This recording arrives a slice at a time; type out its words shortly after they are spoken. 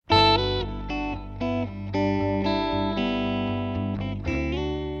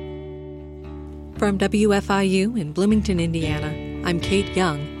From WFIU in Bloomington, Indiana, I'm Kate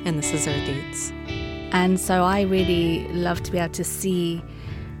Young, and this is Earth Eats. And so I really love to be able to see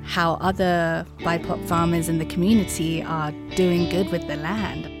how other BIPOC farmers in the community are doing good with the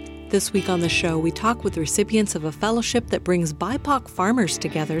land. This week on the show, we talk with recipients of a fellowship that brings BIPOC farmers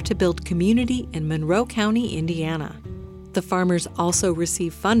together to build community in Monroe County, Indiana. The farmers also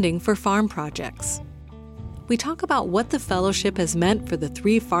receive funding for farm projects. We talk about what the fellowship has meant for the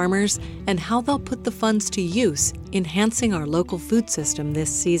three farmers and how they'll put the funds to use, enhancing our local food system this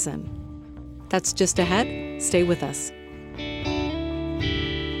season. That's just ahead. Stay with us.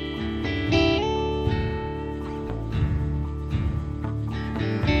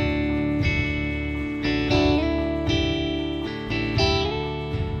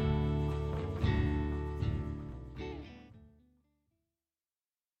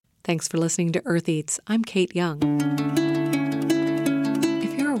 Thanks for listening to Earth Eats. I'm Kate Young.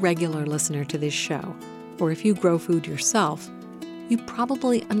 If you're a regular listener to this show, or if you grow food yourself, you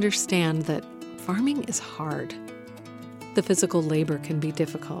probably understand that farming is hard. The physical labor can be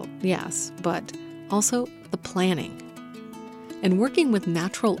difficult, yes, but also the planning. And working with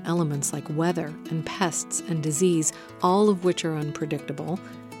natural elements like weather and pests and disease, all of which are unpredictable,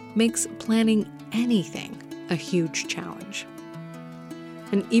 makes planning anything a huge challenge.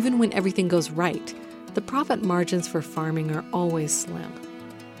 And even when everything goes right, the profit margins for farming are always slim.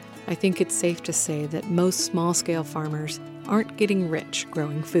 I think it's safe to say that most small-scale farmers aren't getting rich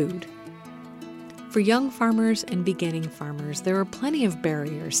growing food. For young farmers and beginning farmers, there are plenty of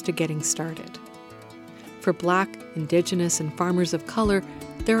barriers to getting started. For Black, Indigenous, and farmers of color,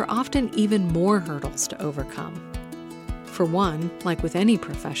 there are often even more hurdles to overcome. For one, like with any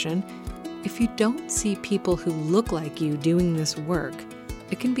profession, if you don't see people who look like you doing this work,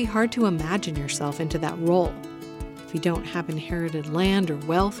 it can be hard to imagine yourself into that role. If you don't have inherited land or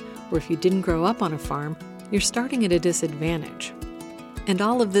wealth, or if you didn't grow up on a farm, you're starting at a disadvantage. And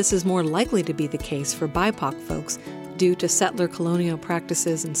all of this is more likely to be the case for BIPOC folks due to settler colonial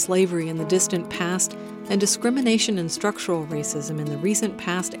practices and slavery in the distant past and discrimination and structural racism in the recent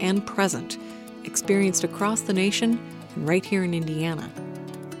past and present, experienced across the nation and right here in Indiana.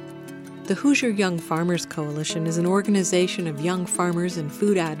 The Hoosier Young Farmers Coalition is an organization of young farmers and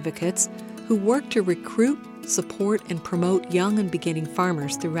food advocates who work to recruit, support, and promote young and beginning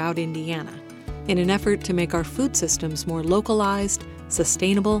farmers throughout Indiana in an effort to make our food systems more localized,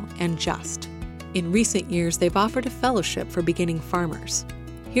 sustainable, and just. In recent years, they've offered a fellowship for beginning farmers.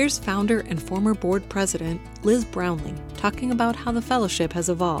 Here's founder and former board president Liz Brownling talking about how the fellowship has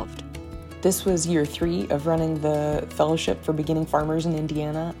evolved. This was year 3 of running the fellowship for beginning farmers in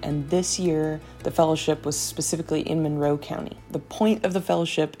Indiana, and this year the fellowship was specifically in Monroe County. The point of the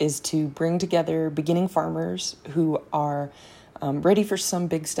fellowship is to bring together beginning farmers who are ready for some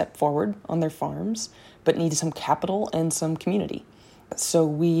big step forward on their farms, but need some capital and some community. So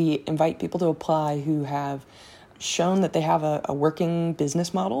we invite people to apply who have shown that they have a working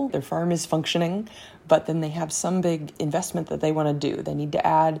business model, their farm is functioning, but then they have some big investment that they want to do. They need to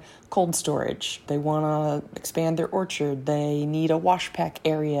add cold storage. They want to expand their orchard. They need a wash pack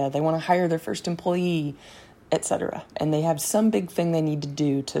area. They want to hire their first employee, etc. And they have some big thing they need to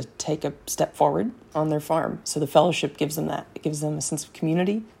do to take a step forward on their farm. So the fellowship gives them that. It gives them a sense of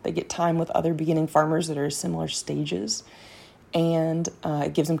community. They get time with other beginning farmers that are at similar stages, and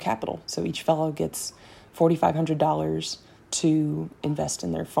it gives them capital. So each fellow gets $4,500 to invest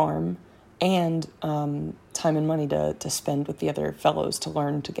in their farm and time and money to spend with the other fellows to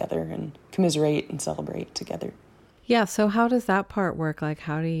learn together and commiserate and celebrate together. Yeah, so how does that part work? Like,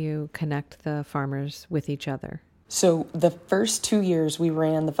 how do you connect the farmers with each other? So the first 2 years we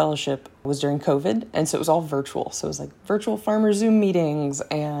ran the fellowship was during COVID, and so it was all virtual. So it was like virtual farmer Zoom meetings,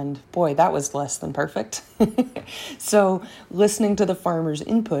 and boy, that was less than perfect. So listening to the farmers'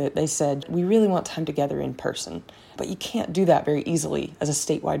 input, they said, we really want time together in person, but you can't do that very easily as a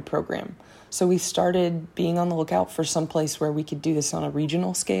statewide program. So we started being on the lookout for some place where we could do this on a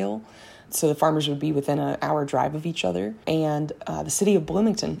regional scale. So the farmers would be within an hour drive of each other. And the city of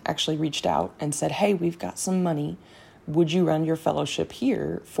Bloomington actually reached out and said, hey, we've got some money. Would you run your fellowship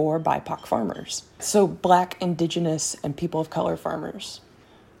here for BIPOC farmers? So Black, Indigenous, and people of color farmers.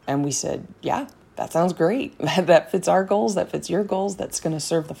 And we said, yeah, that sounds great. That fits our goals. That fits your goals. That's going to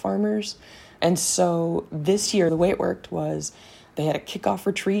serve the farmers. And so this year, the way it worked was they had a kickoff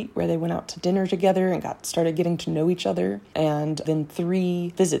retreat where they went out to dinner together and started getting to know each other. And then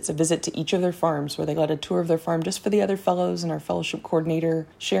 3 visits, a visit to each of their farms where they led a tour of their farm just for the other fellows and our fellowship coordinator,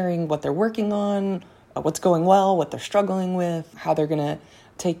 sharing what they're working on, what's going well, what they're struggling with, how they're going to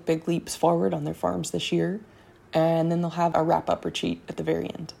take big leaps forward on their farms this year. And then they'll have a wrap-up retreat at the very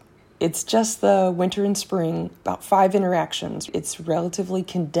end. It's just the winter and spring, about 5 interactions. It's relatively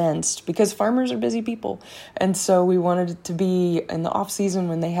condensed because farmers are busy people. And so we wanted it to be in the off season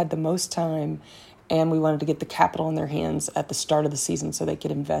when they had the most time, and we wanted to get the capital in their hands at the start of the season so they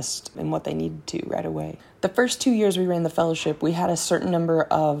could invest in what they needed to right away. The first 2 years we ran the fellowship, we had a certain number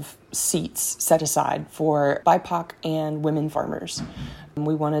of seats set aside for BIPOC and women farmers.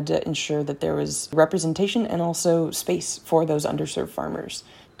 We wanted to ensure that there was representation and also space for those underserved farmers.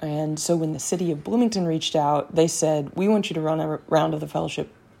 And so when the city of Bloomington reached out, they said, we want you to run a round of the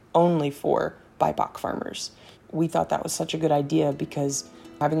fellowship only for BIPOC farmers. We thought that was such a good idea because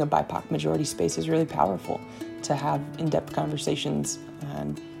having a BIPOC majority space is really powerful to have in-depth conversations.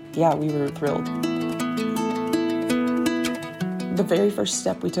 And yeah, we were thrilled. The very first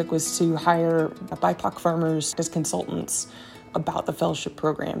step we took was to hire BIPOC farmers as consultants about the fellowship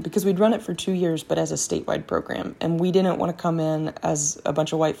program, because we'd run it for 2 years, but as a statewide program. And we didn't want to come in as a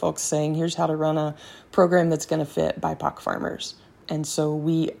bunch of white folks saying, here's how to run a program that's going to fit BIPOC farmers. And so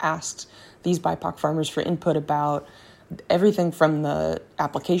we asked these BIPOC farmers for input about everything from the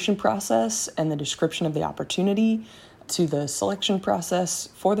application process and the description of the opportunity to the selection process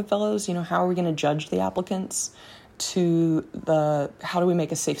for the fellows. How are we going to judge the applicants, to how do we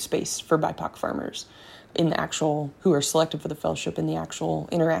make a safe space for BIPOC farmers who are selected for the fellowship in the actual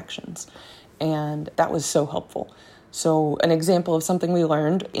interactions. And that was so helpful. So an example of something we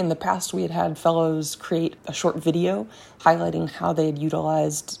learned, in the past we had fellows create a short video highlighting how they had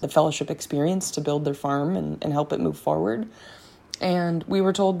utilized the fellowship experience to build their farm and help it move forward. And we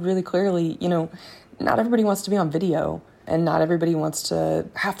were told really clearly, not everybody wants to be on video and not everybody wants to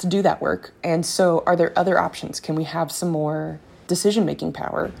have to do that work. And so are there other options? Can we have some more decision-making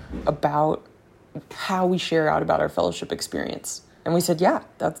power about how we share out about our fellowship experience? And we said, yeah,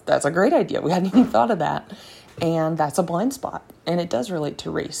 that's a great idea. We hadn't even thought of that. And that's a blind spot. And it does relate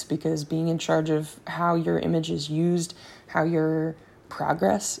to race, because being in charge of how your image is used, how your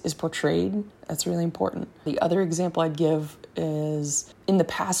progress is portrayed, that's really important. The other example I'd give is, in the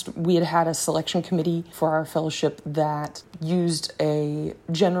past, we had a selection committee for our fellowship that used a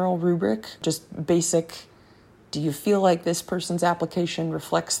general rubric, just basic, do you feel like this person's application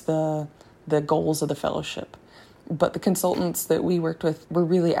reflects the goals of the fellowship? But the consultants that we worked with were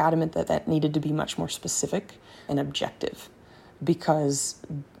really adamant that needed to be much more specific and objective, because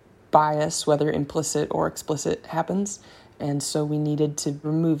bias, whether implicit or explicit, happens. And so we needed to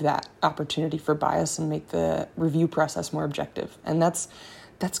remove that opportunity for bias and make the review process more objective. And that's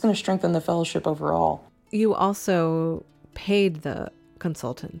going to strengthen the fellowship overall. You also paid the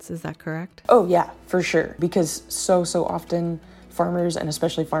consultants, is that correct? Oh, yeah, for sure. Because so often farmers, and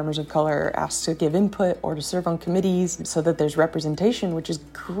especially farmers of color, are asked to give input or to serve on committees so that there's representation, which is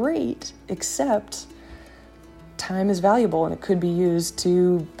great, except time is valuable and it could be used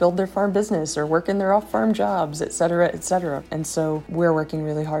to build their farm business or work in their off-farm jobs, et cetera, et cetera. And so we're working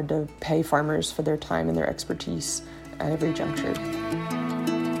really hard to pay farmers for their time and their expertise at every juncture.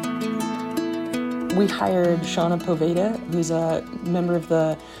 We hired Shauna Poveda, who's a member of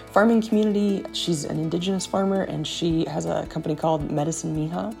the farming community. She's an indigenous farmer, and she has a company called Medicine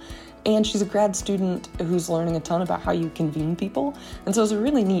Miha. And she's a grad student who's learning a ton about how you convene people. And so it's a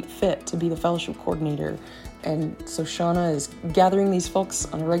really neat fit to be the fellowship coordinator. And so Shauna is gathering these folks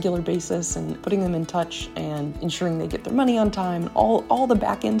on a regular basis and putting them in touch and ensuring they get their money on time, all the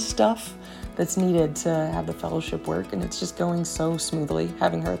back-end stuff that's needed to have the fellowship work. And it's just going so smoothly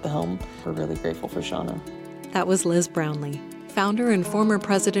having her at the helm. We're really grateful for Shauna. That was Liz Brownlee, founder and former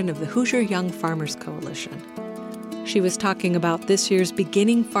president of the Hoosier Young Farmers Coalition. She was talking about this year's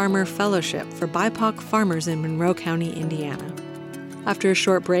Beginning Farmer Fellowship for BIPOC farmers in Monroe County, Indiana. After a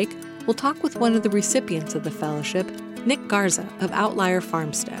short break, we'll talk with one of the recipients of the fellowship, Nick Garza of Outlier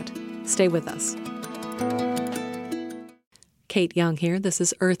Farmstead. Stay with us. Kate Young here. This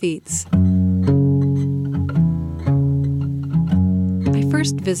is Earth Eats. I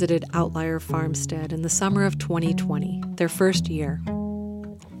first visited Outlier Farmstead in the summer of 2020, their first year.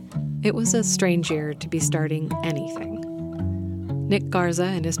 It was a strange year to be starting anything. Nick Garza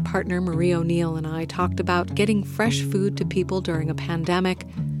and his partner Marie O'Neill and I talked about getting fresh food to people during a pandemic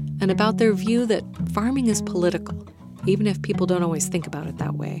and about their view that farming is political, even if people don't always think about it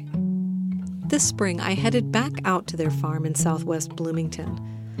that way. This spring, I headed back out to their farm in southwest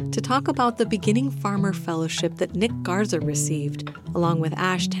Bloomington to talk about the Beginning Farmer Fellowship that Nick Garza received, along with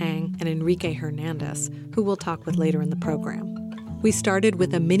Ash Tang and Enrique Hernandez, who we'll talk with later in the program. We started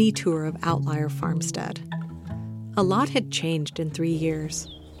with a mini tour of Outlier Farmstead. A lot had changed in 3 years.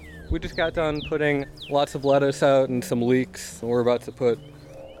 We just got done putting lots of lettuce out and some leeks. We're about to put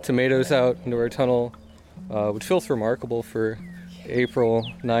tomatoes out into our tunnel, which feels remarkable for April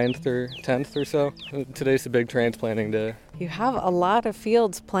 9th or 10th or so. Today's the big transplanting day. You have a lot of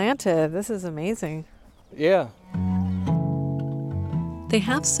fields planted. This is amazing. Yeah. They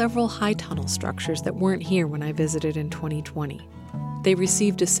have several high tunnel structures that weren't here when I visited in 2020. They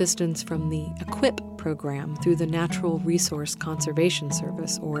received assistance from the EQUIP program through the Natural Resource Conservation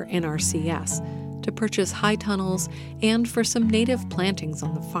Service, or NRCS, to purchase high tunnels and for some native plantings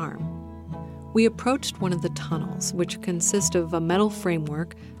on the farm. We approached one of the tunnels, which consist of a metal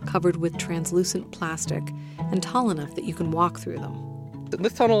framework covered with translucent plastic and tall enough that you can walk through them.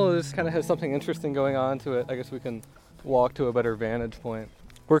 This tunnel kind of has something interesting going on to it. I guess we can walk to a better vantage point.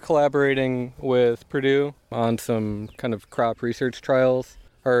 We're collaborating with Purdue on some kind of crop research trials.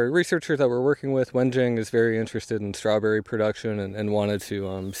 Our researcher that we're working with, Wenjing, is very interested in strawberry production and wanted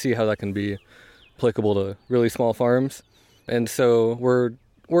to see how that can be applicable to really small farms. And so we're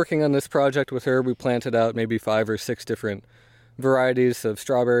working on this project with her. We planted out maybe 5 or 6 different varieties of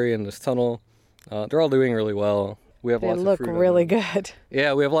strawberry in this tunnel. They're all doing really well. We have They lots look of fruit really already. good.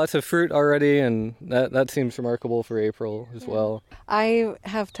 Yeah, we have lots of fruit already, and that seems remarkable for April as well. I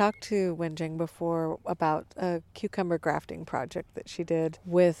have talked to Wenjing before about a cucumber grafting project that she did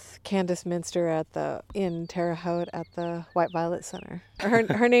with Candace Minster in Terre Haute at the White Violet Center.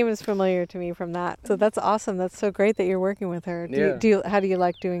 Her name is familiar to me from that. So that's awesome. That's so great that you're working with her. How do you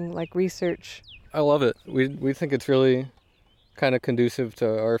like doing research? I love it. We think it's really kind of conducive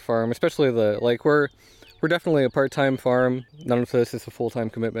to our farm, especially we're definitely a part-time farm. None of this is a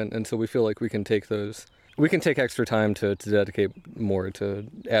full-time commitment, and so we feel like we can take extra time to dedicate more to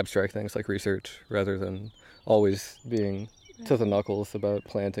abstract things like research rather than always being to the knuckles about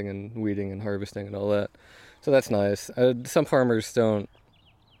planting and weeding and harvesting and all that. So that's nice. Some farmers don't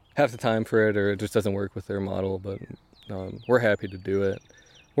have the time for it, or it just doesn't work with their model, but we're happy to do it.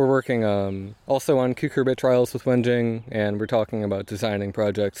 We're working also on cucurbit trials with Wenjing, and we're talking about designing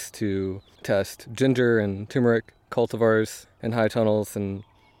projects to test ginger and turmeric cultivars in high tunnels, and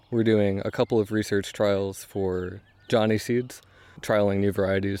we're doing a couple of research trials for Johnny seeds, trialing new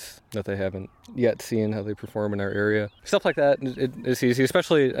varieties that they haven't yet seen how they perform in our area. Stuff like that is easy,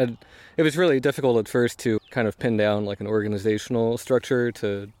 especially it was really difficult at first to kind of pin down an organizational structure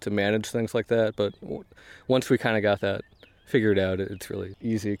to manage things like that, but once we kind of got that figured out, it's really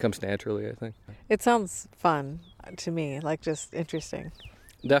easy. It comes naturally, I think. It sounds fun to me, just interesting.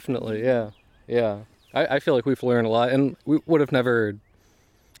 Definitely, yeah. I feel like we've learned a lot, and we would have never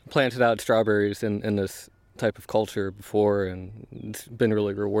planted out strawberries in this type of culture before, and it's been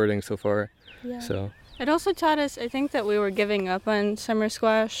really rewarding so far. Yeah. So It also taught us, I think, that we were giving up on summer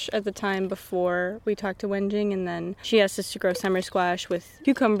squash at the time before we talked to Wenjing, and then she asked us to grow summer squash with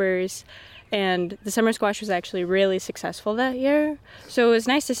cucumbers. And the summer squash was actually really successful that year. So it was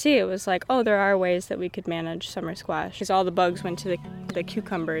nice to see. It was there are ways that we could manage summer squash. Because all the bugs went to the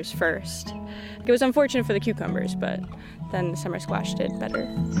cucumbers first. It was unfortunate for the cucumbers, but then the summer squash did better.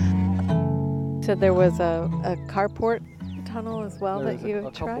 So there was a carport tunnel as well there's that you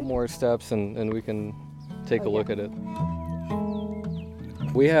a tried? couple more steps, and we can take a look at it.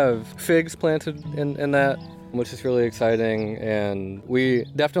 We have figs planted in that, which is really exciting, and we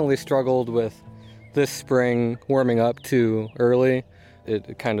definitely struggled with this spring warming up too early.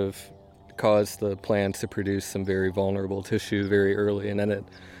 It kind of caused the plants to produce some very vulnerable tissue very early, and then it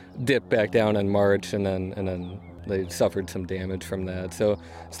dipped back down in March, and then they suffered some damage from that. So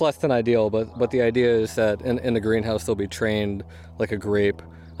it's less than ideal, but the idea is that in the greenhouse they'll be trained like a grape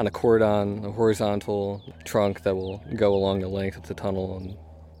on a cordon, a horizontal trunk that will go along the length of the tunnel, and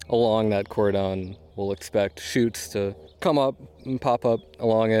along that cordon we'll expect shoots to come up and pop up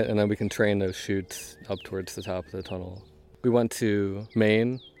along it, and then we can train those shoots up towards the top of the tunnel. We went to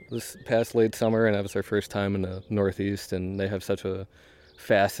Maine this past late summer, and that was our first time in the Northeast, and they have such a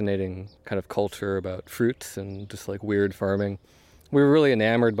fascinating kind of culture about fruits and just weird farming. We were really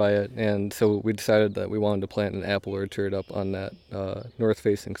enamored by it, and so we decided that we wanted to plant an apple orchard up on that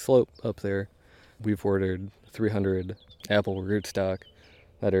north-facing slope up there. We've ordered 300 apple rootstock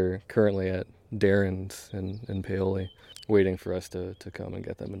that are currently at Darren's in Paoli, waiting for us to come and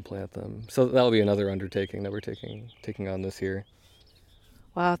get them and plant them. So that'll be another undertaking that we're taking on this year.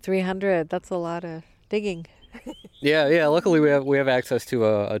 Wow, 300. That's a lot of digging. Yeah. Luckily, we have access to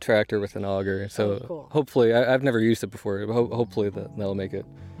a tractor with an auger, so cool. Hopefully, I've never used it before, but hopefully that'll make it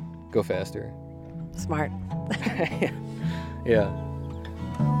go faster. Smart. Yeah.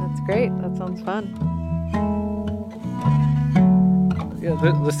 That's great. That sounds fun. Yeah,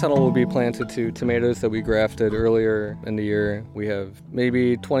 this tunnel will be planted to tomatoes that we grafted earlier in the year. We have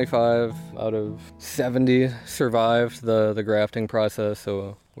maybe 25 out of 70 survived the grafting process,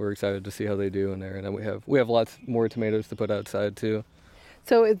 so we're excited to see how they do in there. And then we have lots more tomatoes to put outside too.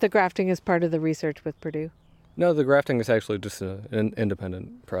 So the grafting is part of the research with Purdue? No, the grafting is actually just an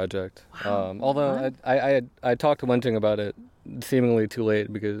independent project. Wow. Although I talked to Wenjing about it seemingly too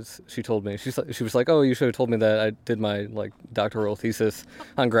late, because she told me, she was like, oh, you should have told me that. I did my doctoral thesis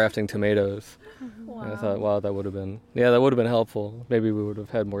on grafting tomatoes. Wow. And I thought, wow, that would have been helpful. Maybe we would have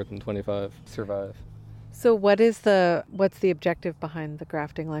had more than 25 survive. So what's the objective behind the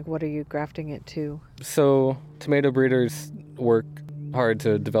grafting? What are you grafting it to? So tomato breeders work hard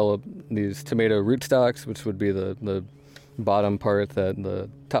to develop these tomato rootstocks, which would be the bottom part that the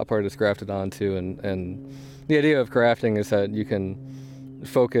top part is grafted onto. And the idea of grafting is that you can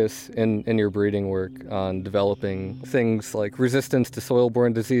focus in your breeding work on developing things like resistance to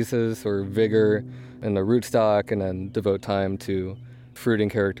soil-borne diseases or vigor in the rootstock, and then devote time to fruiting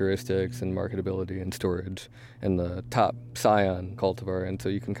characteristics and marketability and storage in the top scion cultivar. And so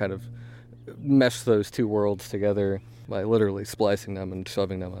you can kind of mesh those two worlds together by literally splicing them and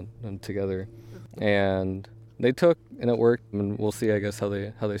shoving them on together. And they took, and it worked, and we'll see, I guess, how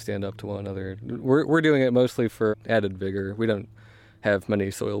they stand up to one another. We're doing it mostly for added vigor. We don't have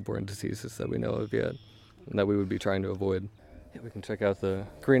many soil-borne diseases that we know of yet, and that we would be trying to avoid. Yeah, we can check out the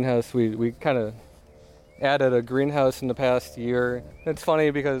greenhouse. We kind of added a greenhouse in the past year. It's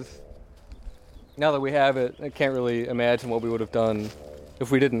funny because now that we have it, I can't really imagine what we would have done if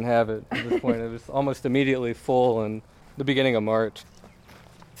we didn't have it at this point. It was almost immediately full in the beginning of March.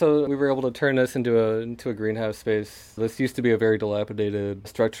 So we were able to turn this into a greenhouse space. This used to be a very dilapidated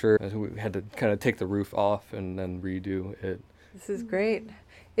structure. We had to kind of take the roof off and then redo it. This is great.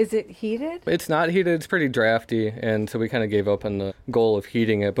 Is it heated? It's not heated. It's pretty drafty, and so we kind of gave up on the goal of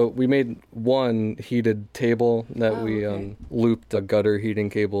heating it. But we made one heated table that looped a gutter heating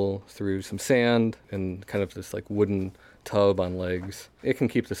cable through some sand and kind of this wooden tub on legs. It can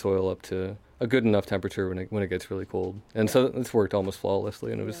keep the soil up to a good enough temperature when it gets really cold. And so it's worked almost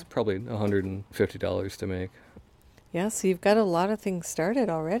flawlessly, and it was probably $150 to make. Yeah, so you've got a lot of things started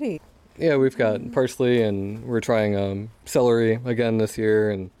already. Yeah, we've got parsley, and we're trying celery again this year,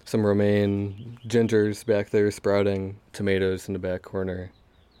 and some romaine, gingers back there sprouting, tomatoes in the back corner,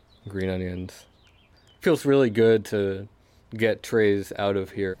 green onions. Feels really good to get trays out of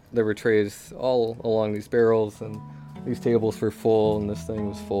here. There were trays all along these barrels, and these tables were full, and this thing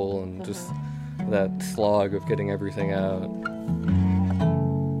was full, and just that slog of getting everything out.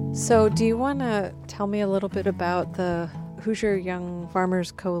 So do you want to tell me a little bit about the Hoosier Young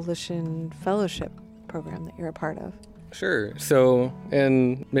Farmers Coalition Fellowship program that you're a part of? Sure. So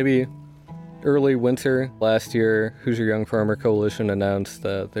in maybe early winter last year, Hoosier Young Farmer Coalition announced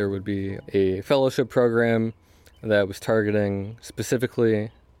that there would be a fellowship program that was targeting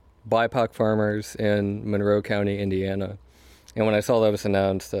specifically BIPOC farmers in Monroe County, Indiana. And when I saw that was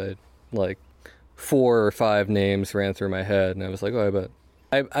announced, 4 or 5 names ran through my head, and I was like, oh, I bet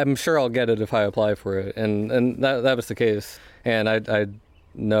I'm sure I'll get it if I apply for it, and that was the case. And I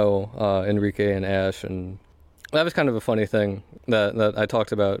know Enrique and Ash, and that was kind of a funny thing that I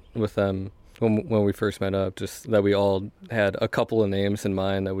talked about with them when we first met up, just that we all had a couple of names in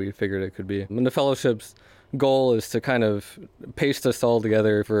mind that we figured it could be. And the fellowship's goal is to kind of paste us all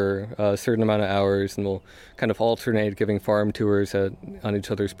together for a certain amount of hours, and we'll kind of alternate giving farm tours on each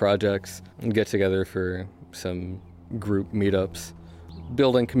other's projects and get together for some group meetups.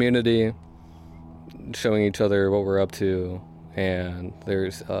 Building community, showing each other what we're up to, and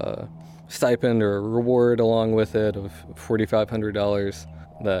there's a stipend or a reward along with it of $4,500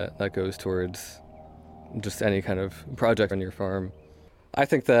 that goes towards just any kind of project on your farm. I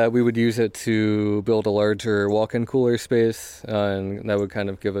think that we would use it to build a larger walk-in cooler space, and that would kind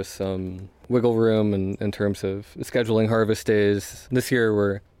of give us some wiggle room in terms of scheduling harvest days. This year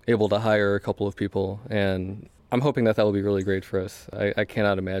we're able to hire a couple of people, and I'm hoping that will be really great for us. I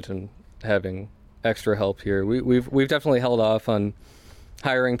cannot imagine having extra help here. We've definitely held off on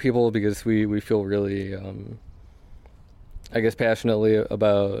hiring people because we feel really, passionately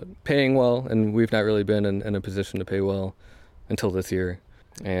about paying well, and we've not really been in a position to pay well until this year.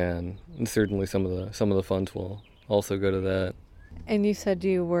 And certainly some of the funds will also go to that. And you said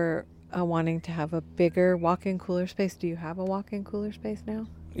you were wanting to have a bigger walk-in cooler space. Do you have a walk-in cooler space now?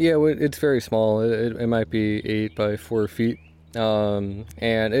 Yeah, it's very small. It might be 8 by 4 feet. And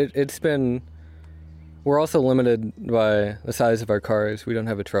it's been... We're also limited by the size of our cars. We don't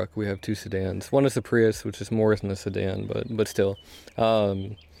have a truck. We have 2 sedans. One is a Prius, which is more than a sedan, but still.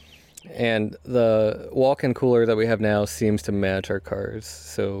 And the walk-in cooler that we have now seems to match our cars,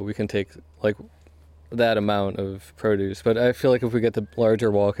 so we can take that amount of produce. But I feel like if we get the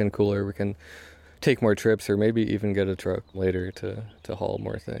larger walk-in cooler, we can take more trips or maybe even get a truck later to haul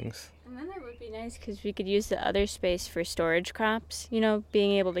more things. And then it would be nice because we could use the other space for storage crops. You know,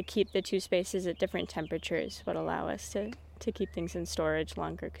 being able to keep the two spaces at different temperatures would allow us to keep things in storage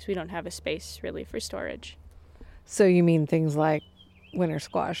longer because we don't have a space really for storage. So you mean things like winter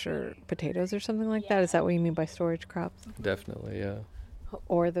squash or potatoes or something like that? Is that what you mean by storage crops? Definitely, yeah.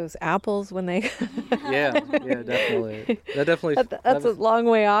 Or those apples when they... yeah, definitely. That's a long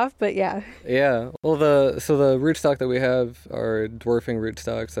way off, but yeah. Yeah. Well, the rootstock that we have are dwarfing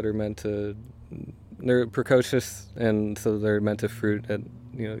rootstocks that are they're precocious, and so they're meant to fruit at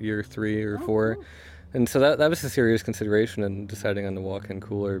year 3 or 4. Cool. And so that was a serious consideration in deciding on the walk-in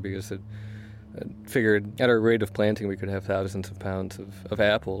cooler, because it figured at our rate of planting we could have thousands of pounds of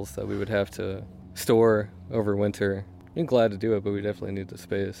apples that we would have to store over winter. I'm glad to do it, but we definitely need the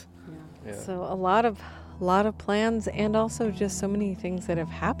space. Yeah. So a lot of plans, and also just so many things that have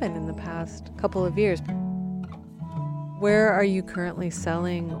happened in the past couple of years. Where are you currently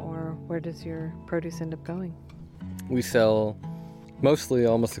selling, or where does your produce end up going? We sell mostly,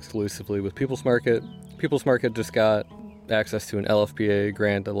 almost exclusively, with People's Market. People's Market just got access to an LFPA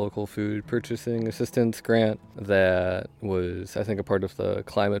grant, a local food purchasing assistance grant, that was, I think, a part of the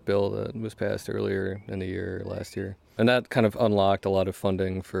climate bill that was passed earlier in the year, last year. And that kind of unlocked a lot of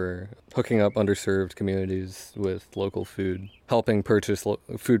funding for hooking up underserved communities with local food, helping purchase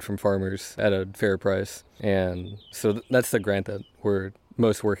food from farmers at a fair price. And so that's the grant that we're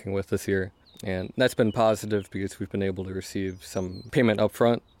most working with this year. And that's been positive because we've been able to receive some payment up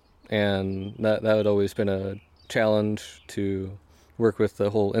front. And that had always been a challenge, to work with the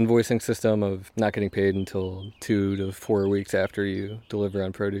whole invoicing system of not getting paid until 2 to 4 weeks after you deliver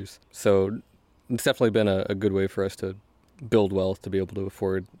on produce. So it's definitely been a good way for us to build wealth, to be able to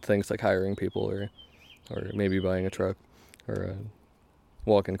afford things like hiring people or maybe buying a truck or a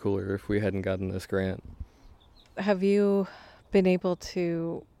walk-in cooler if we hadn't gotten this grant. Have you been able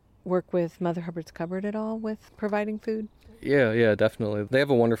to work with Mother Hubbard's Cupboard at all with providing food? Yeah, definitely. They have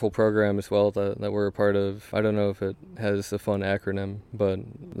a wonderful program as well that we're a part of. I don't know if it has a fun acronym, but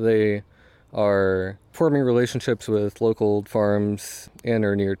they are forming relationships with local farms in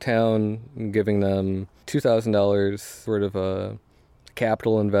or near town, giving them $2,000 sort of a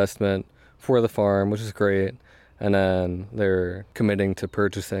capital investment for the farm, which is great. And then they're committing to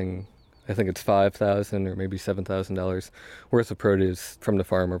purchasing, I think it's $5,000 or maybe $7,000 worth of produce from the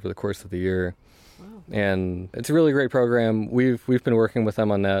farm over the course of the year. Wow. And it's a really great program. We've been working with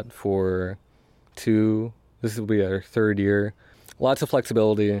them on that for this will be our 3rd year. Lots of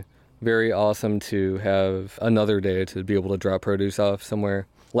flexibility. Very awesome to have another day to be able to drop produce off somewhere.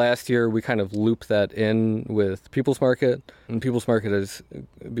 Last year, we kind of looped that in with People's Market, and People's Market has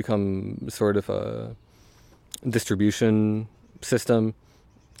become sort of a distribution system,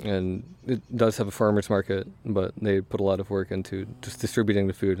 and it does have a farmer's market, but they put a lot of work into just distributing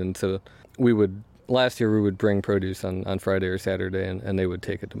the food. And so last year we would bring produce on Friday or Saturday, and they would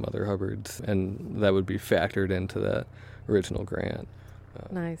take it to Mother Hubbard's, and that would be factored into that original grant.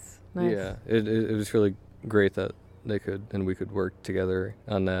 Nice. Yeah, it was really great that they could and we could work together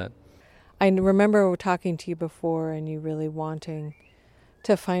on that. I remember talking to you before, and you really wanting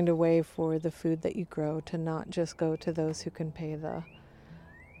to find a way for the food that you grow to not just go to those who can pay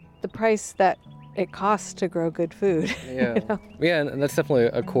the price that it costs to grow good food. Yeah, Yeah, and that's definitely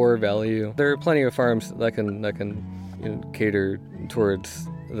a core value. There are plenty of farms that can cater towards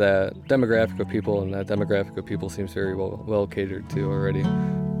that demographic of people, and that demographic of people seems very well catered to already.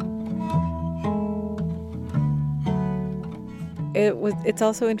 It's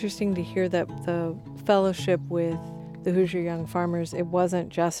also interesting to hear that the fellowship with the Hoosier Young Farmers, it wasn't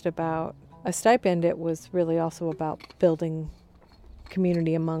just about a stipend, it was really also about building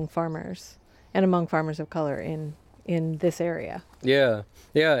community among farmers and among farmers of color in this area. Yeah,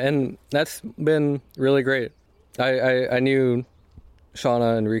 and that's been really great. I knew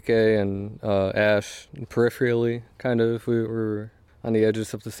Shauna, Enrique, and Ash peripherally, kind of. We were on the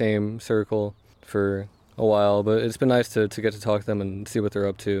edges of the same circle for a while, but it's been nice to get to talk to them and see what they're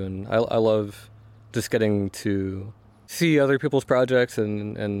up to. And I love just getting to see other people's projects,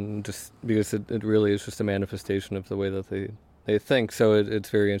 and just because it really is just a manifestation of the way that they think. So it's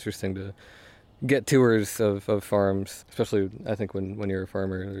very interesting to get tours of farms, especially I think when you're a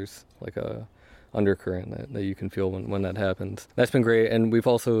farmer, there's like a undercurrent that you can feel when that happens. That's been great. And we've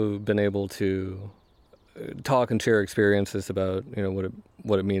also been able to talk and share experiences about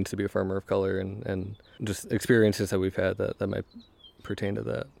what it means to be a farmer of color, and just experiences that we've had that might pertain to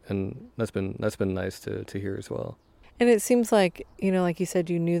that. And that's been nice to hear as well. And it seems like, like you said,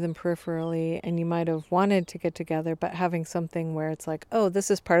 you knew them peripherally and you might have wanted to get together, but having something where it's like, oh,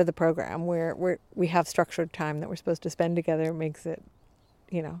 this is part of the program where we have structured time that we're supposed to spend together makes it,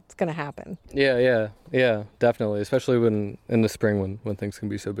 it's going to happen. Yeah, definitely. Especially when in the spring when things can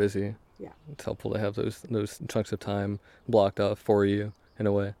be so busy. Yeah. It's helpful to have those chunks of time blocked off for you in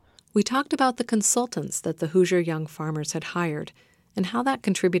a way. We talked about the consultants that the Hoosier Young Farmers had hired and how that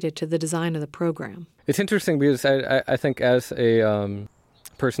contributed to the design of the program. It's interesting because I think as a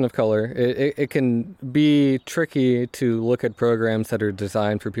person of color, it can be tricky to look at programs that are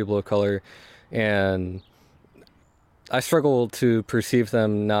designed for people of color, and I struggle to perceive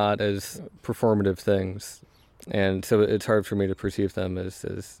them not as performative things. And so it's hard for me to perceive them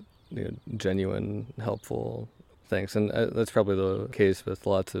as genuine, helpful things. And that's probably the case with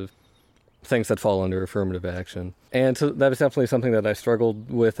lots of things that fall under affirmative action. And so that was definitely something that I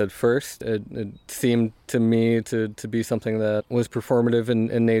struggled with at first. It seemed to me to be something that was performative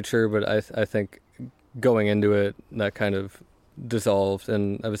in nature, but I think going into it, that kind of dissolved,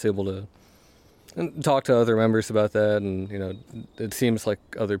 and I was able to talk to other members about that, and it seems like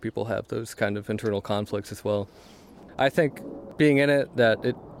other people have those kind of internal conflicts as well. I think being in it, that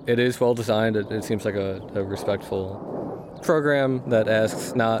it is well designed. It seems like a respectful program that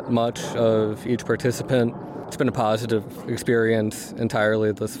asks not much of each participant. It's been a positive experience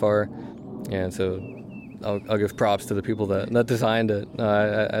entirely thus far, and so I'll give props to the people that designed it.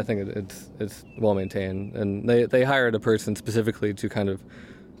 I think it's well maintained, and they hired a person specifically to kind of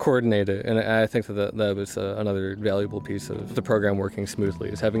coordinate it, and I think that was another valuable piece of the program working smoothly,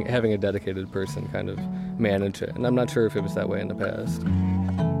 is having a dedicated person kind of manage it, and I'm not sure if it was that way in the past. Do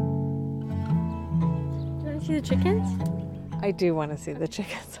you want to see the chickens? I do want to see the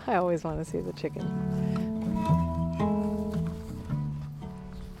chickens. I always want to see the chickens.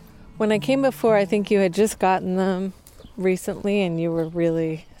 When I came before, I think you had just gotten them recently and you were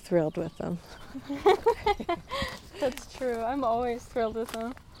really thrilled with them. That's true. I'm always thrilled with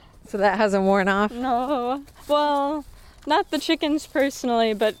them. So that hasn't worn off? No. Well, not the chickens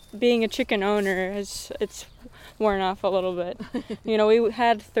personally, but being a chicken owner, it's worn off a little bit. We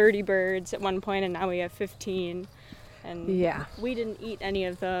had 30 birds at one point, and now we have 15. And yeah, we didn't eat any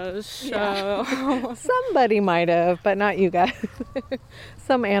of those, so... Yeah. Somebody might have, but not you guys.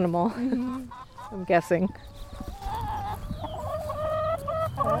 Some animal, mm-hmm. I'm guessing.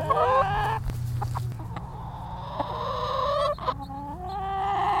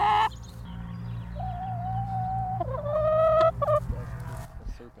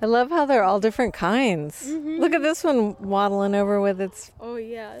 I love how they're all different kinds. Mm-hmm. Look at this one waddling over with its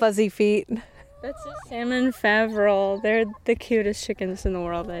fuzzy feet. That's a salmon favrel. They're the cutest chickens in the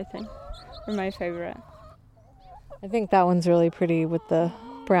world, I think. They're my favorite. I think that one's really pretty with the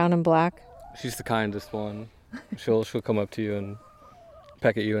brown and black. She's the kindest one. She'll come up to you and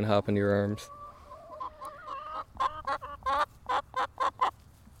peck at you and hop in your arms.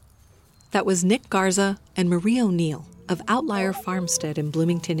 That was Nick Garza and Marie O'Neill of Outlier Farmstead in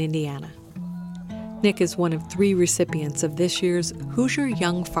Bloomington, Indiana. Nick is one of 3 recipients of this year's Hoosier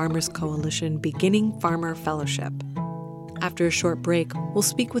Young Farmers Coalition Beginning Farmer Fellowship. After a short break, we'll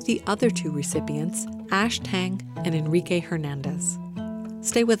speak with the other 2 recipients, Ash Tang and Enrique Hernandez.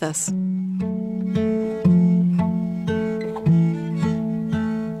 Stay with us.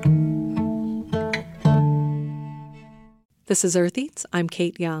 This is Earth Eats. I'm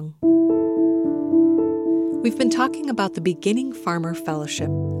Kate Young. We've been talking about the Beginning Farmer Fellowship,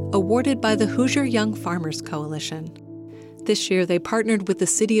 awarded by the Hoosier Young Farmers Coalition. This year, they partnered with the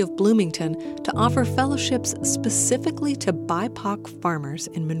city of Bloomington to offer fellowships specifically to BIPOC farmers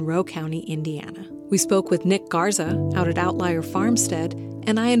in Monroe County, Indiana. We spoke with Nick Garza out at Outlier Farmstead,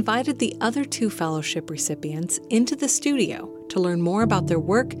 and I invited the other 2 fellowship recipients into the studio to learn more about their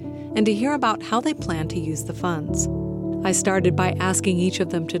work and to hear about how they plan to use the funds. I started by asking each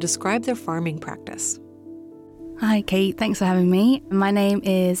of them to describe their farming practice. Hi Kate, thanks for having me. My name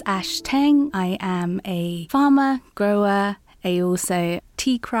is Ash Tang. I am a farmer, grower, also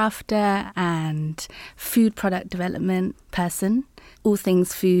tea crafter and food product development person. All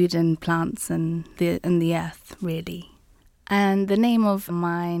things food and plants and the earth, really. And the name of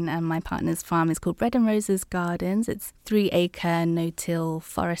mine and my partner's farm is called Bread and Roses Gardens. It's 3-acre no-till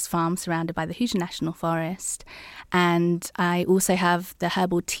forest farm surrounded by the Hoosier National Forest. And I also have the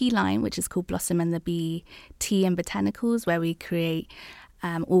herbal tea line, which is called Blossom and the Bee Tea and Botanicals, where we create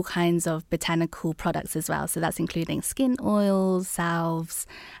all kinds of botanical products as well. So that's including skin oils, salves,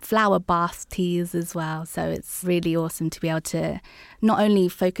 flower bath teas as well. So it's really awesome to be able to not only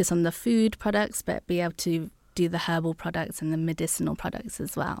focus on the food products, but be able to do the herbal products and the medicinal products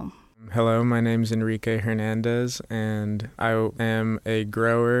as well. Hello, my name is Enrique Hernandez, and I am a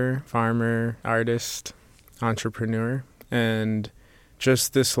grower, farmer, artist, entrepreneur. And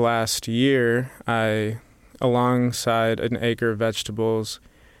just this last year, I, alongside an acre of vegetables,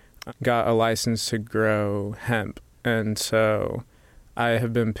 got a license to grow hemp. And so I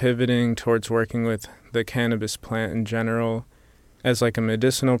have been pivoting towards working with the cannabis plant in general as like a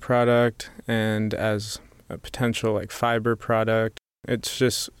medicinal product and as a potential like fiber product. It's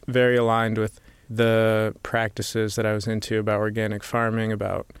just very aligned with the practices that I was into about organic farming,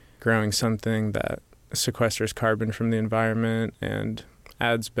 about growing something that sequesters carbon from the environment and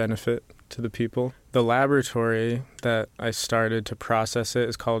adds benefit to the people. The laboratory that I started to process it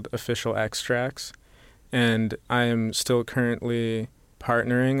is called Official Extracts, and I am still currently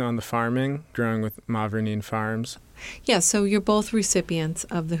partnering on the farming, growing with Mavernine Farms. Yeah, so you're both recipients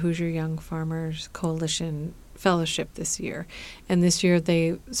of the Hoosier Young Farmers Coalition Fellowship this year. And this year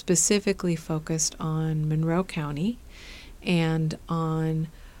they specifically focused on Monroe County and on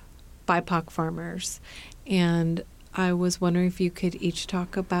BIPOC farmers. And I was wondering if you could each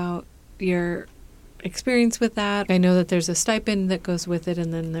talk about your experience with that. I know that there's a stipend that goes with it,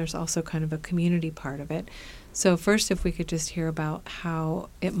 and then there's also kind of a community part of it. So first, if we could just hear about how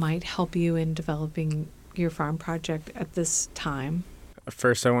it might help you in developing your farm project at this time.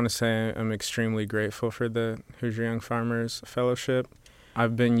 First, I want to say I'm extremely grateful for the Hoosier Young Farmers Fellowship.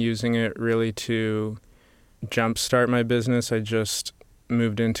 I've been using it really to jumpstart my business. I just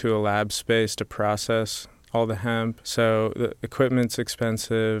moved into a lab space to process all the hemp. So the equipment's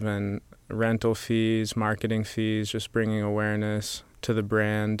expensive, and rental fees, marketing fees, just bringing awareness to the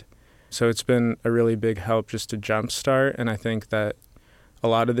brand. So it's been a really big help just to jumpstart, and I think that a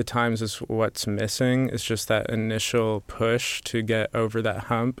lot of the times is what's missing is just that initial push to get over that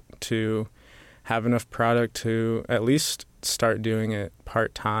hump, to have enough product to at least start doing it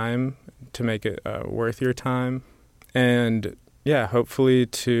part-time, to make it worth your time. And yeah, hopefully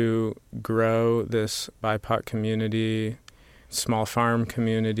to grow this BIPOC community, small farm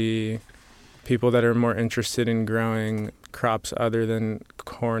community, people that are more interested in growing crops other than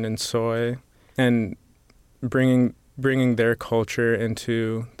corn and soy, and bringing their culture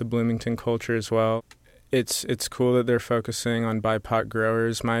into the Bloomington culture as well. It's cool that they're focusing on BIPOC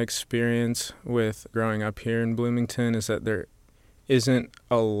growers. My experience with growing up here in Bloomington is that there isn't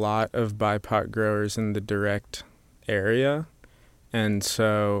a lot of BIPOC growers in the direct area. And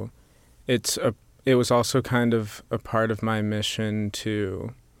so it was also kind of a part of my mission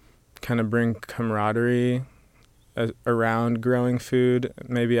to kind of bring camaraderie around growing food,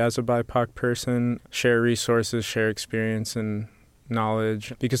 maybe as a BIPOC person, share resources, share experience and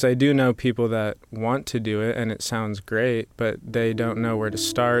knowledge. Because I do know people that want to do it and it sounds great, but they don't know where to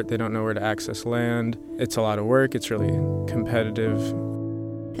start, they don't know where to access land. It's a lot of work, it's really competitive.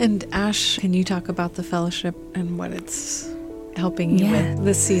 And Ash, can you talk about the fellowship and what it's helping you with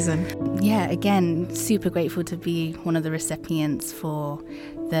this season? Yeah, again, super grateful to be one of the recipients for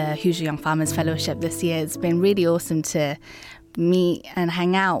the Hoosier Young Farmers Fellowship this year. It's been really awesome to meet and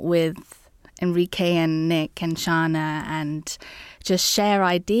hang out with Enrique and Nick and Shana and just share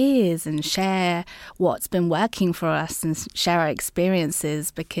ideas and share what's been working for us and share our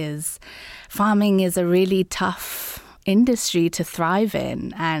experiences, because farming is a really tough industry to thrive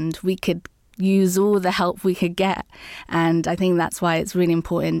in, and we could use all the help we could get. And I think that's why it's really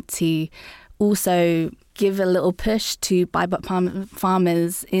important to also give a little push to BIPOC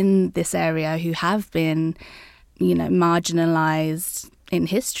farmers in this area who have been, marginalized in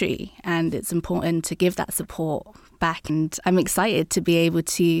history. And it's important to give that support back. And I'm excited to be able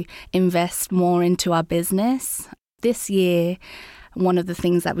to invest more into our business. This year, one of the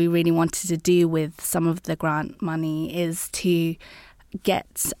things that we really wanted to do with some of the grant money is to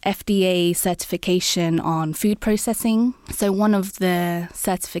get FDA certification on food processing. So one of the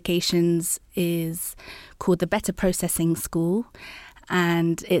certifications is called the Better Processing School,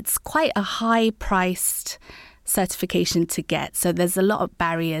 and it's quite a high-priced certification to get. So there's a lot of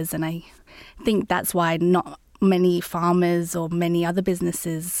barriers, and I think that's why not many farmers or many other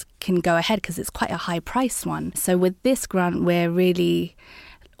businesses can go ahead, because it's quite a high-priced one. So with this grant, we're really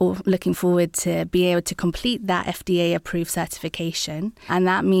looking forward to be able to complete that FDA-approved certification. And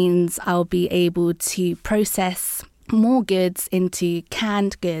that means I'll be able to process more goods into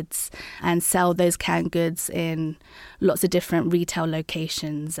canned goods and sell those canned goods in lots of different retail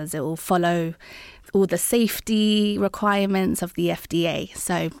locations, as it will follow all the safety requirements of the FDA.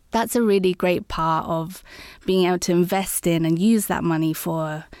 So that's a really great part of being able to invest in and use that money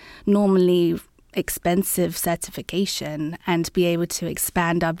for normally expensive certification and be able to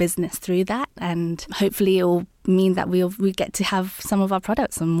expand our business through that. And hopefully it will mean that we get to have some of our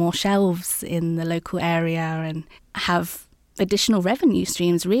products on more shelves in the local area and have additional revenue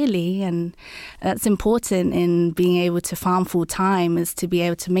streams, really. And that's important in being able to farm full time, is to be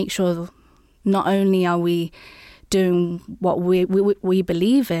able to make sure not only are we doing what we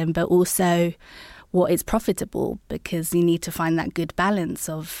believe in, but also what is profitable, because you need to find that good balance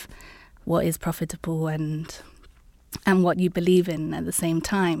of what is profitable and what you believe in at the same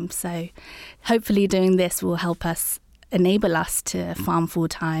time. So hopefully doing this will help us, enable us to farm full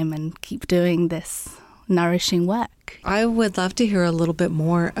time and keep doing this nourishing work. I would love to hear a little bit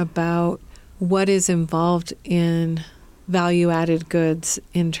more about what is involved in value-added goods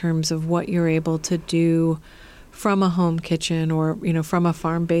in terms of what you're able to do from a home kitchen or, from a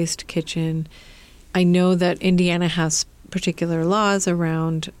farm-based kitchen. I know that Indiana has particular laws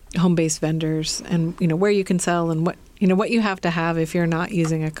around home-based vendors and, where you can sell and what you have to have if you're not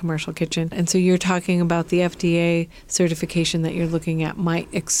using a commercial kitchen. And so you're talking about the FDA certification that you're looking at might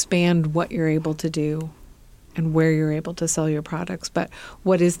expand what you're able to do and where you're able to sell your products. But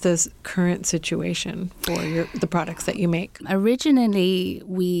what is the current situation for the products that you make? Originally,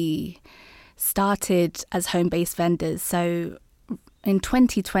 we started as home-based vendors. So in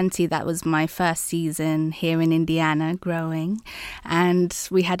 2020, that was my first season here in Indiana growing. And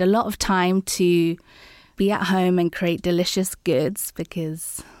we had a lot of time to be at home and create delicious goods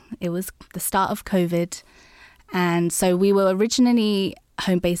because it was the start of COVID. And so we were originally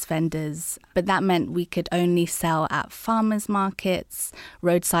home-based vendors, but that meant we could only sell at farmers markets,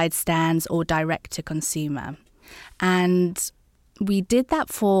 roadside stands, or direct to consumer. And we did that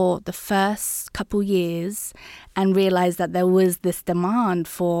for the first couple years and realized that there was this demand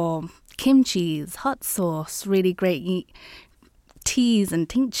for kimchi, hot sauce, really great teas and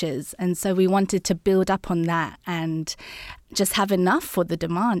tinctures. And so we wanted to build up on that and just have enough for the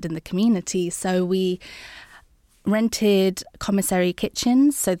demand in the community. So we rented commissary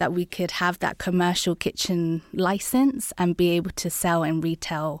kitchens so that we could have that commercial kitchen license and be able to sell in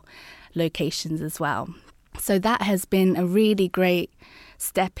retail locations as well. So that has been a really great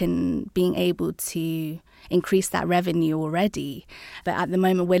step in being able to increase that revenue already. But at the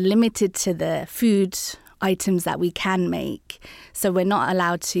moment, we're limited to the food items that we can make. So we're not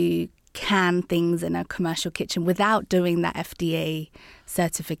allowed to can things in a commercial kitchen without doing that FDA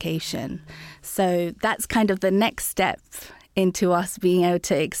certification. So that's kind of the next step into us being able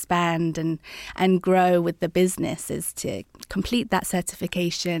to expand and grow with the business, is to complete that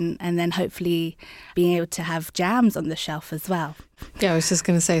certification and then hopefully being able to have jams on the shelf as well. Yeah, I was just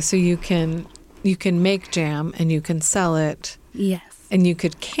going to say, so you can make jam and you can sell it. Yes. And you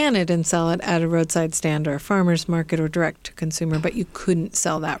could can it and sell it at a roadside stand or a farmer's market or direct to consumer, but you couldn't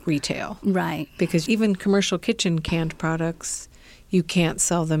sell that retail. Right. Because even commercial kitchen canned products, you can't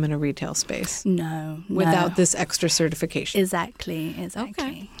sell them in a retail space. No. Without this extra certification. Exactly.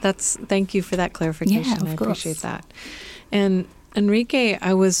 Okay. Thank you for that clarification. Yeah, of I course. appreciate that. And Enrique,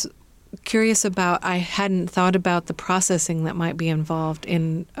 I was curious about, I hadn't thought about the processing that might be involved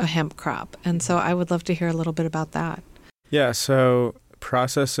in a hemp crop. And so I would love to hear a little bit about that. Yeah, so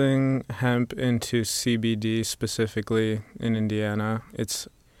processing hemp into CBD specifically in Indiana, it's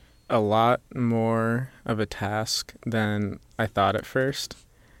a lot more of a task than I thought at first.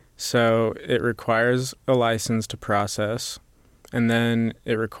 So it requires a license to process, and then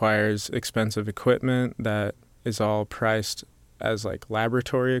it requires expensive equipment that is all priced as like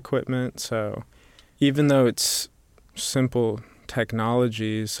laboratory equipment. So even though it's simple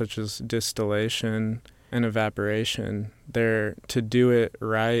technologies such as distillation and evaporation, to do it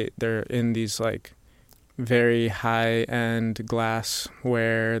right, they're in these like very high-end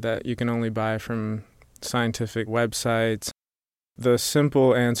glassware that you can only buy from scientific websites. The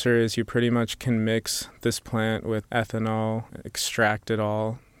simple answer is you pretty much can mix this plant with ethanol, extract it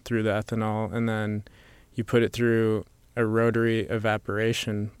all through the ethanol, and then you put it through a rotary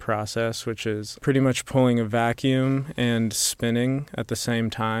evaporation process, which is pretty much pulling a vacuum and spinning at the same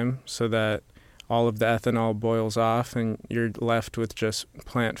time so that all of the ethanol boils off and you're left with just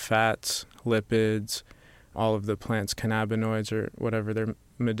plant fats, lipids, all of the plant's cannabinoids or whatever their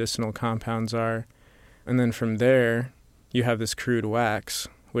medicinal compounds are. And then from there, you have this crude wax,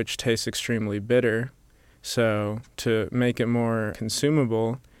 which tastes extremely bitter. So to make it more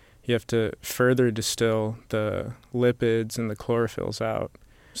consumable, you have to further distill the lipids and the chlorophylls out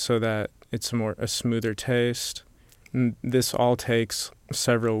so that it's a smoother taste. And this all takes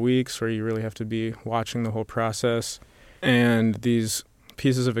several weeks where you really have to be watching the whole process. And these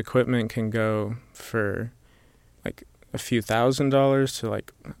pieces of equipment can go for like a few $1,000s to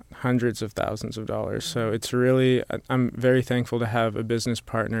like hundreds of thousands of dollars. So it's really, I'm very thankful to have a business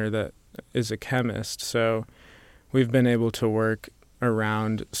partner that is a chemist. So we've been able to work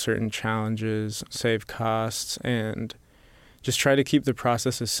around certain challenges, save costs, and just try to keep the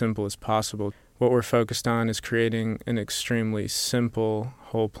process as simple as possible. What we're focused on is creating an extremely simple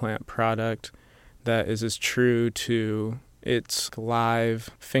whole plant product that is as true to its live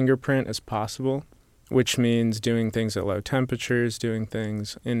fingerprint as possible, which means doing things at low temperatures, doing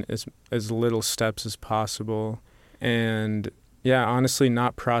things in as little steps as possible, and honestly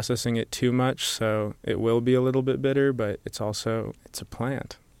not processing it too much, so it will be a little bit bitter, but it's a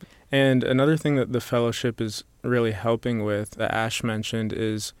plant. And another thing that the fellowship is really helping with that Ash mentioned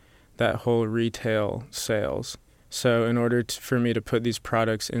is that whole retail sales. So in order for me to put these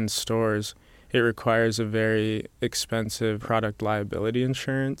products in stores, it requires a very expensive product liability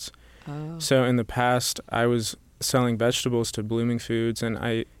insurance. Oh. So in the past, I was selling vegetables to Blooming Foods, and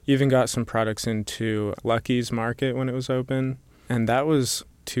I even got some products into Lucky's Market when it was open, and that was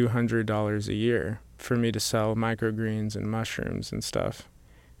 $200 a year for me to sell microgreens and mushrooms and stuff.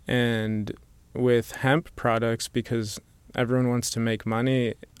 And with hemp products, because everyone wants to make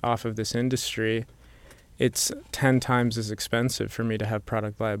money off of this industry, it's 10 times as expensive for me to have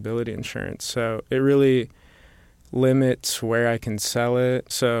product liability insurance. So it really limits where I can sell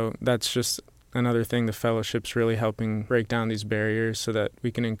it. So that's just another thing the fellowship's really helping break down these barriers so that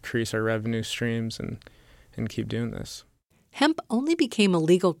we can increase our revenue streams and keep doing this. Hemp only became a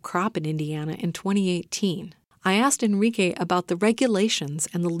legal crop in Indiana in 2018. I asked Enrique about the regulations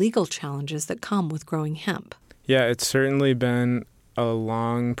and the legal challenges that come with growing hemp. Yeah, it's certainly been a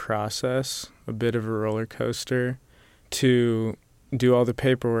long process, a bit of a roller coaster, to do all the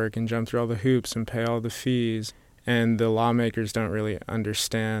paperwork and jump through all the hoops and pay all the fees. And the lawmakers don't really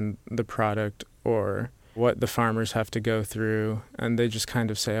understand the product or what the farmers have to go through. And they just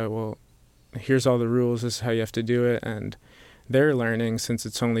kind of say, oh, well, here's all the rules, this is how you have to do it. And they're learning since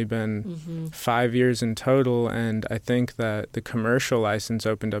it's only been 5 years in total. And I think that the commercial license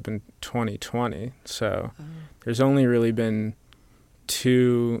opened up in 2020. So there's only really been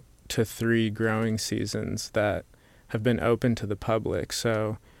 2 to 3 growing seasons that have been open to the public.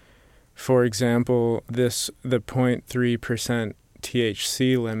 So, for example, the 0.3%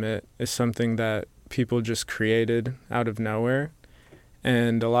 THC limit is something that people just created out of nowhere.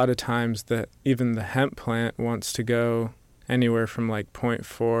 And a lot of times even the hemp plant wants to go anywhere from like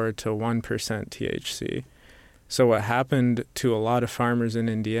 0.4 to 1% THC. So what happened to a lot of farmers in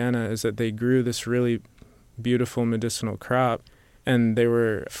Indiana is that they grew this really beautiful medicinal crop, and they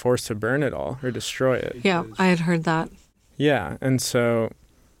were forced to burn it all or destroy it. Yeah, I had heard that. Yeah, and so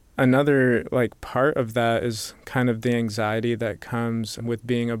another part of that is kind of the anxiety that comes with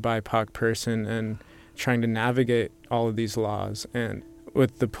being a BIPOC person and trying to navigate all of these laws, and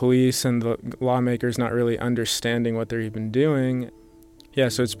with the police and the lawmakers not really understanding what they're even doing. Yeah,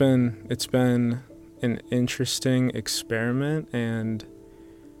 so it's been an interesting experiment, and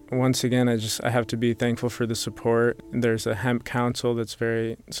once again, I have to be thankful for the support. There's a hemp council that's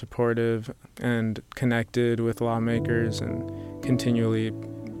very supportive and connected with lawmakers and continually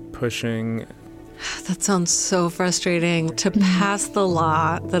pushing. That sounds so frustrating, to pass the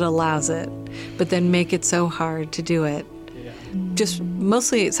law that allows it, but then make it so hard to do it. Yeah. Just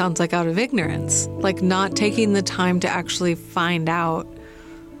mostly it sounds like out of ignorance, like not taking the time to actually find out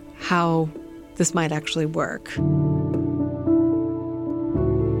how this might actually work.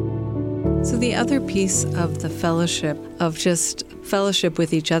 So the other piece of the fellowship, of just fellowship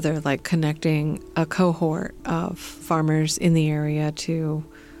with each other, like connecting a cohort of farmers in the area to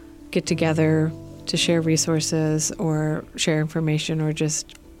get together to share resources or share information or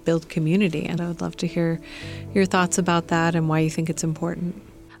just build community. And I would love to hear your thoughts about that and why you think it's important.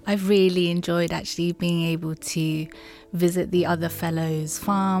 I've really enjoyed actually being able to visit the other fellows'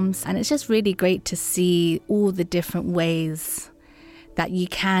 farms, and it's just really great to see all the different ways that you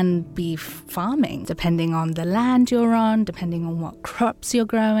can be farming, depending on the land you're on, depending on what crops you're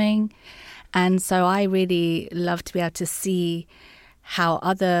growing. And so I really love to be able to see how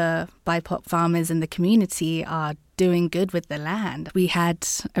other BIPOC farmers in the community are doing good with the land. We had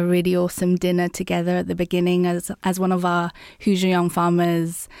a really awesome dinner together at the beginning as one of our Hoosier Young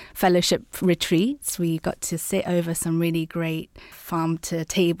Farmers Fellowship retreats. We got to sit over some really great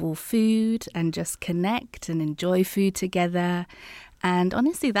farm-to-table food and just connect and enjoy food together. And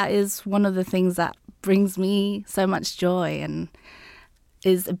honestly, that is one of the things that brings me so much joy and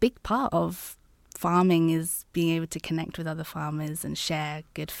is a big part of farming, is being able to connect with other farmers and share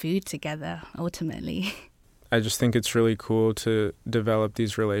good food together, ultimately. I just think it's really cool to develop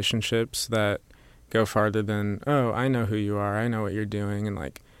these relationships that go farther than, oh, I know who you are, I know what you're doing,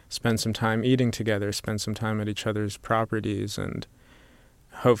 and spend some time eating together, spend some time at each other's properties. And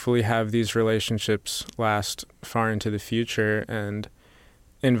hopefully have these relationships last far into the future and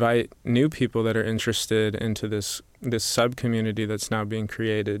invite new people that are interested into this sub-community that's now being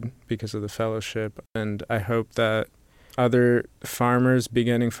created because of the fellowship. And I hope that other farmers,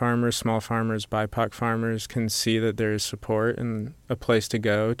 beginning farmers, small farmers, BIPOC farmers can see that there is support and a place to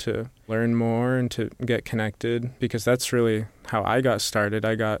go to learn more and to get connected, because that's really how I got started.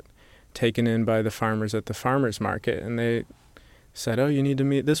 I got taken in by the farmers at the farmers market, and they said, oh, you need to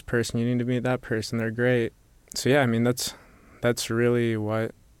meet this person, you need to meet that person, they're great. So yeah, I mean, that's really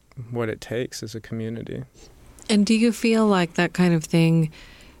what it takes as a community. And do you feel like that kind of thing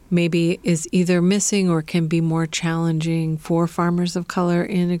maybe is either missing or can be more challenging for farmers of color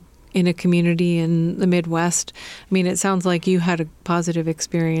in a community in the Midwest? I mean, it sounds like you had a positive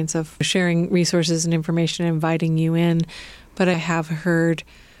experience of sharing resources and information, inviting you in, but I have heard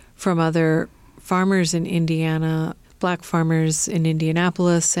from other farmers in Indiana, Black farmers in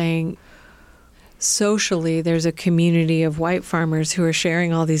Indianapolis, saying socially there's a community of white farmers who are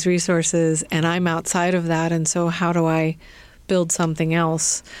sharing all these resources, and I'm outside of that, and so how do I build something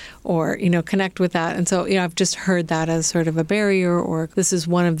else or, connect with that? And so, I've just heard that as sort of a barrier, or this is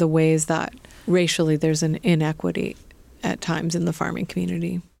one of the ways that racially there's an inequity at times in the farming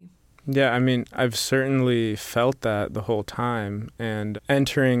community. Yeah, I mean, I've certainly felt that the whole time. And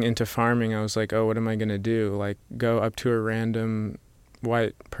entering into farming, I was like, oh, what am I going to do? Like, go up to a random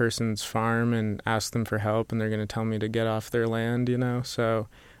white person's farm and ask them for help, and they're going to tell me to get off their land, So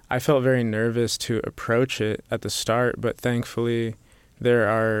I felt very nervous to approach it at the start, but thankfully there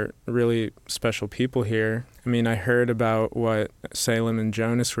are really special people here. I mean, I heard about what Salem and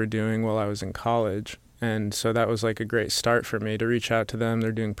Jonas were doing while I was in college, and so that was like a great start for me to reach out to them.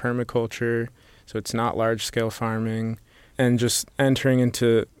 They're doing permaculture, so it's not large-scale farming, and just entering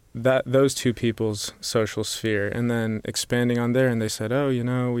into those two people's social sphere and then expanding on there. And they said, oh,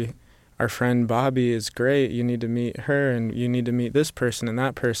 our friend Bobby is great. You need to meet her, and you need to meet this person and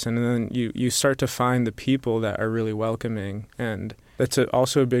that person. And then you start to find the people that are really welcoming. And that's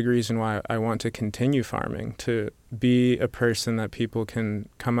also a big reason why I want to continue farming, to be a person that people can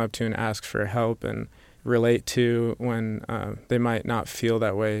come up to and ask for help and relate to when they might not feel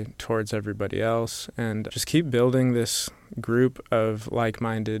that way towards everybody else, and just keep building this group of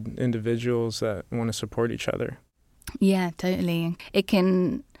like-minded individuals that want to support each other. Yeah, totally. It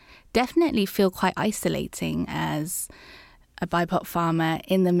can definitely feel quite isolating as a BIPOC farmer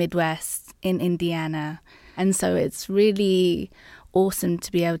in the Midwest, in Indiana. And so it's really awesome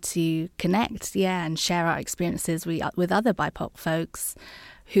to be able to connect, and share our experiences with other BIPOC folks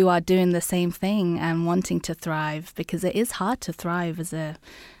who are doing the same thing and wanting to thrive, because it is hard to thrive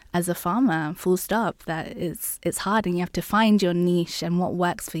as a farmer, full stop. That it's hard, and you have to find your niche and what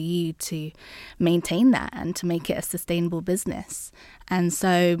works for you to maintain that and to make it a sustainable business. And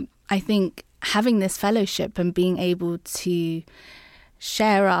so I think having this fellowship and being able to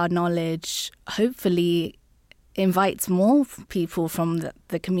share our knowledge hopefully invites more people from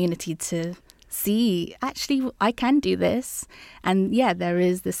the community to see, actually, I can do this. And there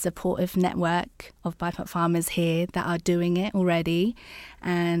is this supportive network of BIPOC farmers here that are doing it already,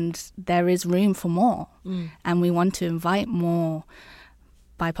 and there is room for more. And we want to invite more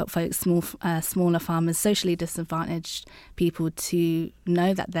BIPOC folks, smaller farmers, socially disadvantaged people, to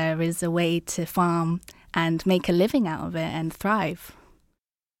know that there is a way to farm and make a living out of it and thrive.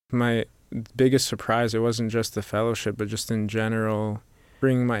 My biggest surprise, it wasn't just the fellowship, but just in general,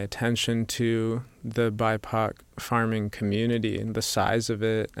 bringing my attention to the BIPOC farming community and the size of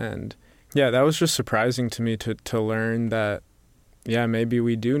it. And that was just surprising to me to learn that, maybe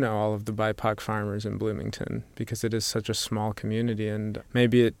we do know all of the BIPOC farmers in Bloomington, because it is such a small community. And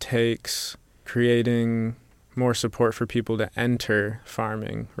maybe it takes creating more support for people to enter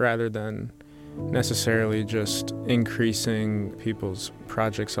farming rather than necessarily just increasing people's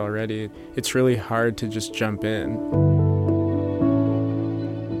projects already. It's really hard to just jump in.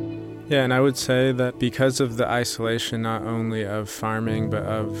 Yeah, and I would say that because of the isolation not only of farming but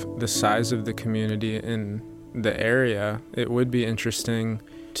of the size of the community in the area, it would be interesting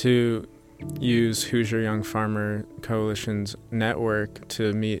to use Hoosier Young Farmer Coalition's network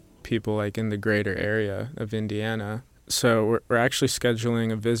to meet people like in the greater area of Indiana. So we're actually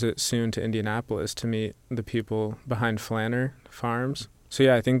scheduling a visit soon to Indianapolis to meet the people behind Flanner Farms.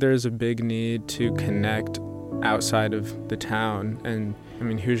 So I think there is a big need to connect outside of the town. And I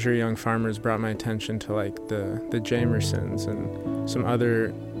mean, Hoosier Young Farmers brought my attention to like the Jamersons and some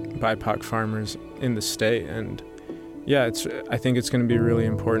other BIPOC farmers in the state. And I think it's going to be really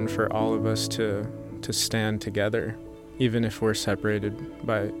important for all of us to stand together, even if we're separated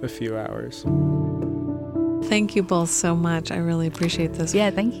by a few hours. thank you both so much. I really appreciate this.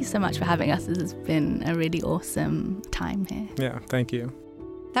 Yeah, thank you so much for having us. This has been a really awesome time here. Yeah, thank you.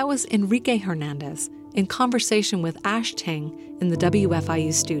 That was Enrique Hernandez in conversation with Ash Tang in the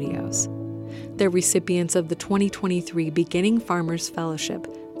WFIU studios. They're recipients of the 2023 Beginning Farmers Fellowship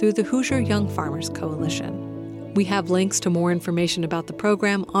through the Hoosier Young Farmers Coalition. We have links to more information about the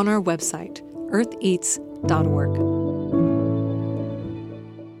program on our website, eartheats.org.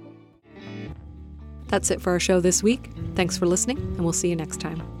 That's it for our show this week. Thanks for listening, and we'll see you next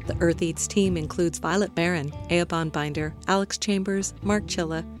time. The Earth Eats team includes Violet Barron, Eobon Binder, Alex Chambers, Mark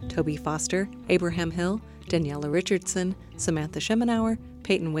Chilla, Toby Foster, Abraham Hill, Daniela Richardson, Samantha Schemenauer,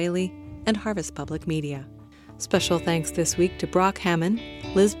 Peyton Whaley, and Harvest Public Media. Special thanks this week to Brock Hammond,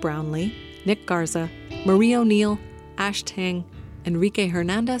 Liz Brownlee, Nick Garza, Marie O'Neill, Ash Tang, Enrique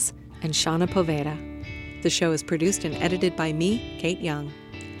Hernandez, and Shauna Poveda. The show is produced and edited by me, Kate Young.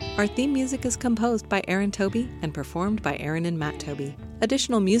 Our theme music is composed by Aaron Toby and performed by Aaron and Matt Toby.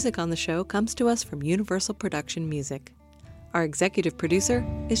 Additional music on the show comes to us from Universal Production Music. Our executive producer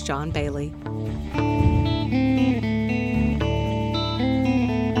is John Bailey.